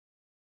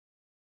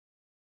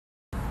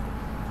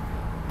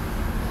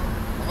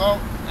Hello?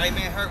 Hey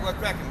man, Herq, what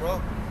cracking, bro?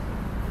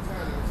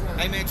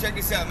 Hey man, check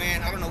this out,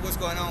 man. I don't know what's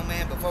going on,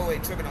 man, but Four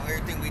tripping on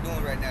everything we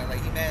doing right now.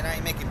 Like, man, I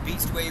ain't making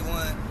beats the way he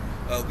want.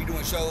 We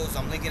doing shows.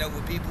 I'm linking up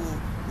with people.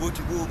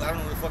 Whoop-de-whoop. I don't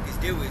know what the fuck his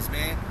deal is,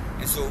 man.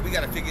 And so we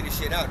gotta figure this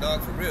shit out,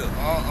 dog, for real.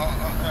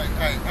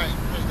 Hey,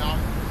 dog.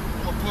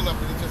 I'm gonna pull up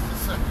in just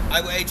a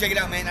second. Hey, check it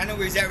out, man. I know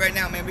where he's at right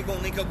now, man. We gonna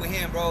link up with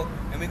him, bro,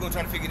 and we gonna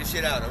try to figure this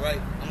shit out, all right?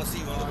 I'm gonna see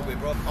you in a little bit,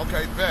 bro.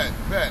 Okay, bet.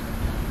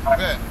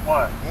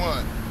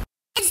 One.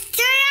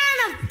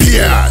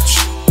 Bitch,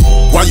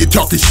 why you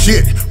talking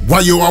shit?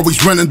 Why you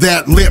always running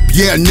that lip?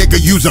 Yeah, nigga,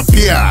 you's a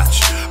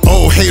bitch.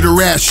 Oh, hater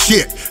ass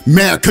shit.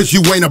 Mad cause you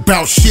ain't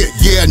about shit.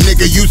 Yeah,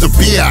 nigga, you's a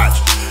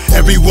bitch.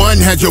 Everyone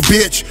had your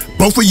bitch.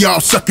 Both of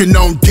y'all sucking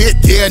on dick.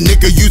 Yeah,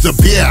 nigga, you's a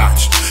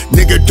bitch.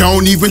 Nigga,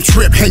 don't even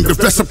trip. Hang the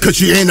rest up cause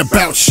you ain't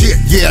about shit.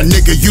 Yeah,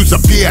 nigga, you's a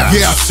bitch.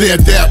 Yeah, I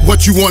said that.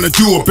 What you wanna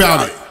do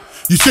about it?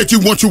 You said you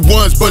want your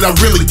ones, but I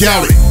really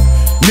doubt it.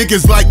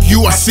 Niggas like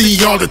you I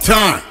see all the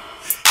time.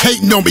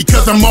 Hating on me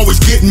cause I'm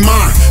always getting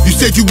mine. You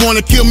said you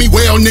wanna kill me,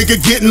 well nigga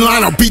get in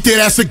line. I'll beat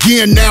that ass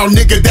again now,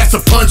 nigga, that's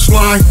a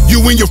punchline.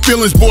 You in your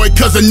feelings, boy,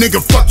 cause a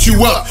nigga fucked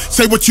you up.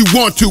 Say what you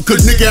want to,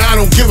 cause nigga I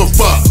don't give a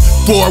fuck.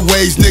 4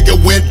 ways, nigga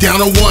went down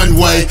a 1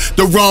 way.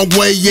 The wrong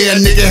way, yeah,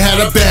 nigga had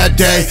a bad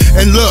day.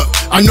 And look,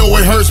 I know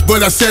it hurts,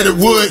 but I said it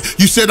would.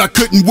 You said I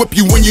couldn't whip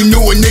you when you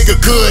knew a nigga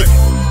could.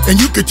 And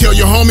you could tell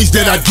your homies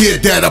that I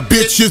did that. A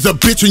bitch is a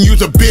bitch and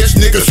you's a bitch,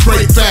 nigga,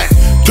 straight fact.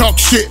 Talk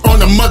shit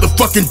on a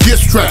motherfucking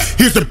diss track.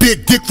 Here's a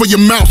big dick for your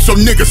mouth, so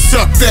nigga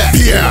suck that.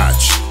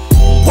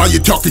 Bitch, why you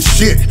talking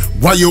shit?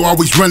 Why you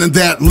always running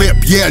that lip?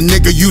 Yeah,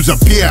 nigga, you's a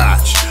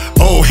bitch.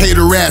 Oh,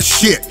 hater ass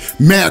shit.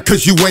 Mad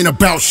cause you ain't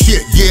about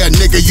shit. Yeah,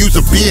 nigga, you's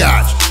a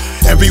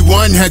bitch.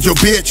 Everyone had your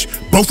bitch.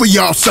 Both of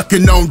y'all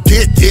sucking on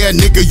dick. Yeah,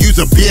 nigga, you's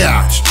a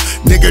bitch.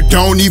 Nigga,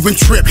 don't even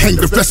trip. Hang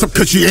the rest up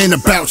cause you ain't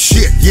about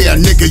shit. Yeah,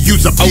 nigga,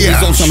 you's a bitch.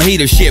 Always on some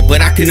hater shit,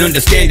 but I can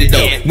understand it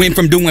though. Went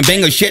from doing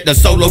banger shit to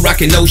solo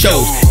rocking no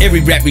shows. Every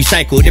rap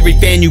recycled, every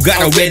fan you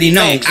got already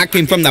known. I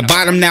came from the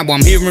bottom, now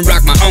I'm here and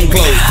rock my own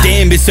clothes.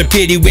 Damn, it's a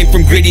pity. Went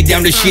from gritty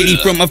down to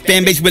shitty. From a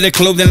fan base with a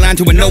clothing line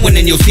to a no one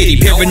in your city.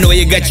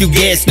 Paranoia got you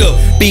gassed up,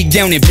 beat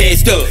down and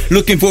passed up.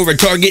 Looking for a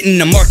target in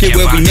the market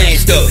where we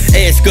mashed up.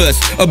 Ask us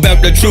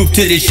about the truth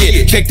to this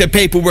shit. Check the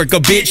paperwork, a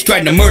bitch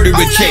tried to murder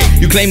a chick.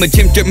 You claim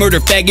attempted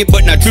murder, faggot,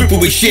 but not truthful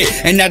with shit.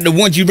 And not the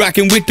ones you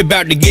rockin' with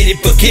about to get it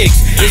for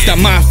kicks. It's not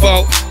my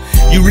fault,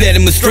 you led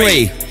him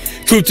astray.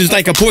 Truth is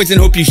like a poison,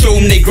 hope you show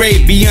them they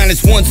grave. Be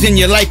honest once in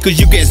your life cause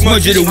you can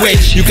smudge it away.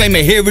 You claim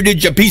a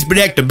heritage, a piece, but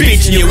act a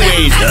bitch in your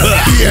ways.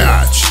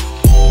 Bitch,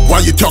 why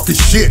you talking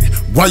shit?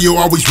 Why you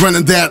always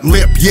running that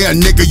lip? Yeah,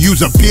 nigga,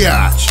 you's a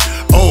bitch.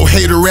 Oh,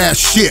 hater ass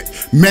shit.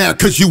 Mad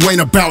cause you ain't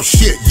about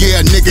shit.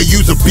 Yeah, nigga,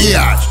 you's a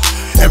bitch.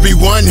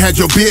 Everyone had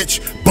your bitch.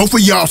 Both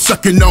of y'all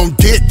sucking on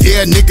dick.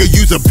 Yeah, nigga,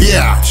 you's a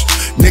bitch.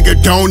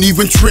 Nigga, don't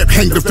even trip.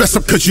 Hang the rest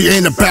up cause you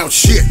ain't about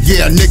shit.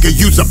 Yeah, nigga,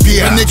 you's a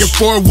bitch. A nigga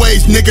 4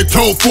 ways, nigga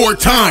told 4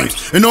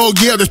 times. And oh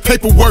yeah, there's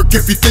paperwork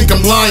if you think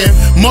I'm lying.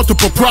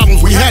 Multiple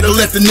problems, we had to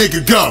let the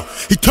nigga go.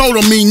 He told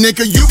on me,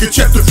 nigga, you can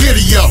check the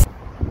video.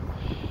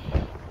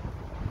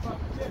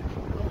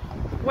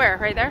 Where?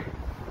 Right there?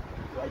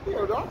 Right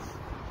there, dog.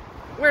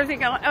 Where's he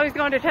going? Oh, he's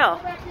going to tell.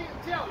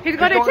 He's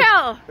going to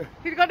tell.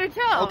 He's going to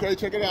tell. Okay,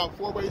 check it out.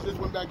 4 ways just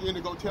went back in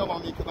to go tell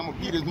on me because I'm going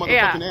to beat his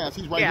motherfucking ass.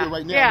 He's right here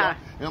right now, dog,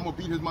 and I'm going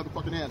to beat his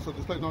motherfucking ass. So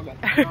just let know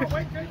that.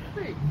 Wait,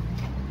 take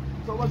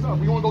So what's up?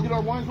 We want to go get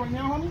our ones right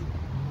now, homie?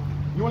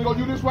 You want to go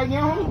do this right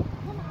now, homie?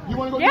 You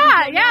want to go do this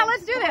right now?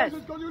 Let's do this.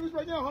 Let's go do this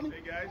right now, homie.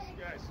 Hey, guys.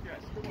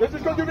 Let's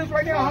just go do this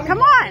right now, homie.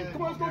 Come on.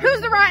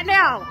 Who's the rat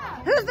now?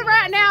 Who's the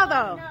rat now,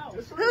 though?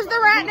 Who's the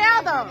rat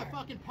now, though?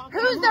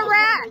 Who's the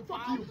rat?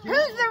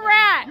 Who's the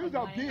rat? Who's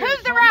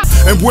the rat?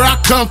 And where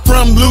I come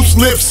from, loose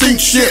lips sink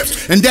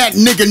ships. And that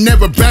nigga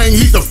never bang,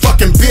 he's a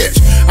fucking bitch.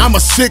 I'm a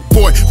sick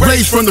boy,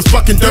 raised from the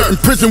fucking dirt. In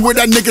prison where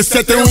that nigga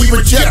said they only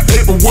reject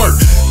paperwork.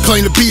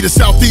 Claim to be the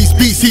Southeast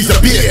beast, he's a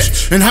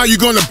bitch. And how you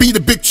gonna be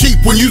the big chief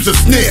when you's a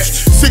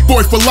snitch? Sick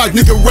boy for life,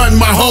 nigga, run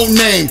my whole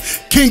name.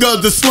 King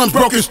of the slums,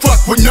 broke as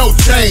fuck with no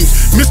change.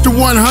 Mr.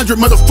 100,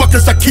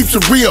 motherfuckers, I keeps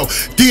it real.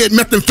 Did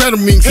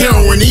methamphetamines,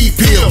 heroin,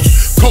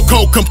 E-pills.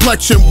 Cocoa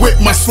complexion with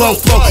my slow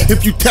flow.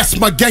 If you test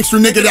my gangster,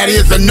 nigga, that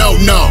is a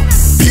no-no.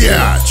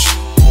 Bitch,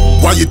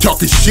 why you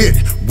talking shit?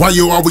 Why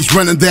you always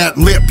running that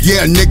lip?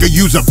 Yeah, nigga,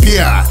 you's a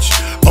bitch.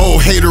 Oh,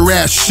 hater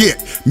ass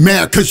shit.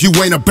 Mad cause you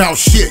ain't about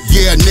shit.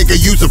 Yeah, nigga,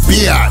 you's a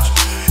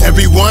bitch.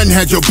 Everyone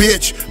had your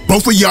bitch.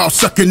 Both of y'all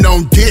sucking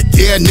on dick.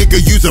 Yeah, nigga,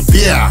 you's a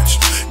bitch.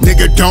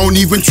 Nigga, don't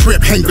even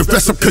trip. Hang the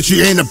rest up cause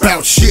you ain't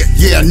about shit.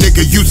 Yeah,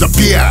 nigga, you's a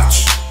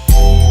bitch.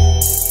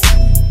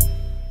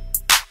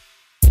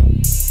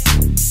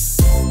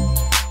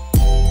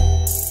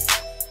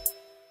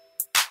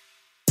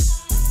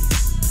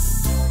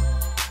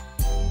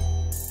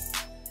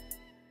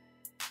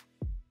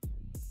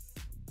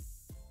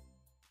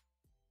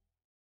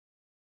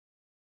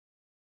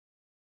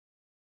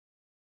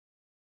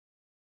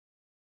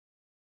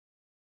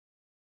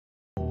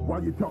 Why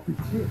you talking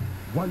shit?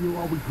 Why you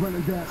always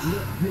running that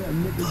lip? Yeah,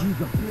 nigga,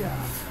 you's a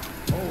bitch.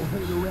 Oh,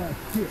 hater ass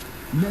shit.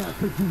 Now,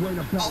 cause you ain't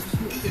about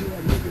shit. Yeah,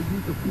 nigga, you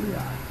the bitch.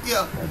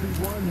 Yeah.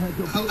 Everyone has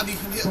a bitch. I need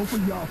some help. Both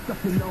of y'all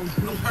sucking on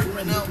dick. I'm hurt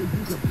right now.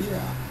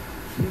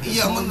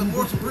 Yeah, I'm on the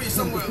Morrison Bridge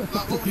somewhere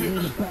over here.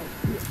 I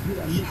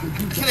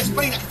can't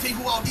explain. I can tell you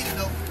who all did it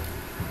though.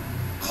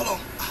 Hold on.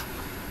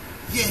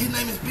 Yeah, his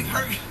name is Big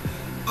Herq.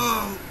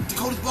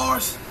 Dakoldis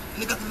Barz,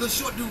 and they got the little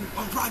short dude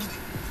on Project.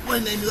 What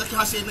his name is? I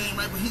can't say his name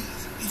right, but he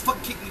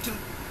fucking kicked me too.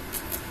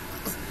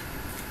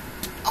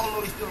 I don't know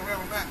if he's still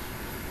around or not.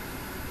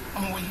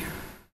 I'm gonna wait here.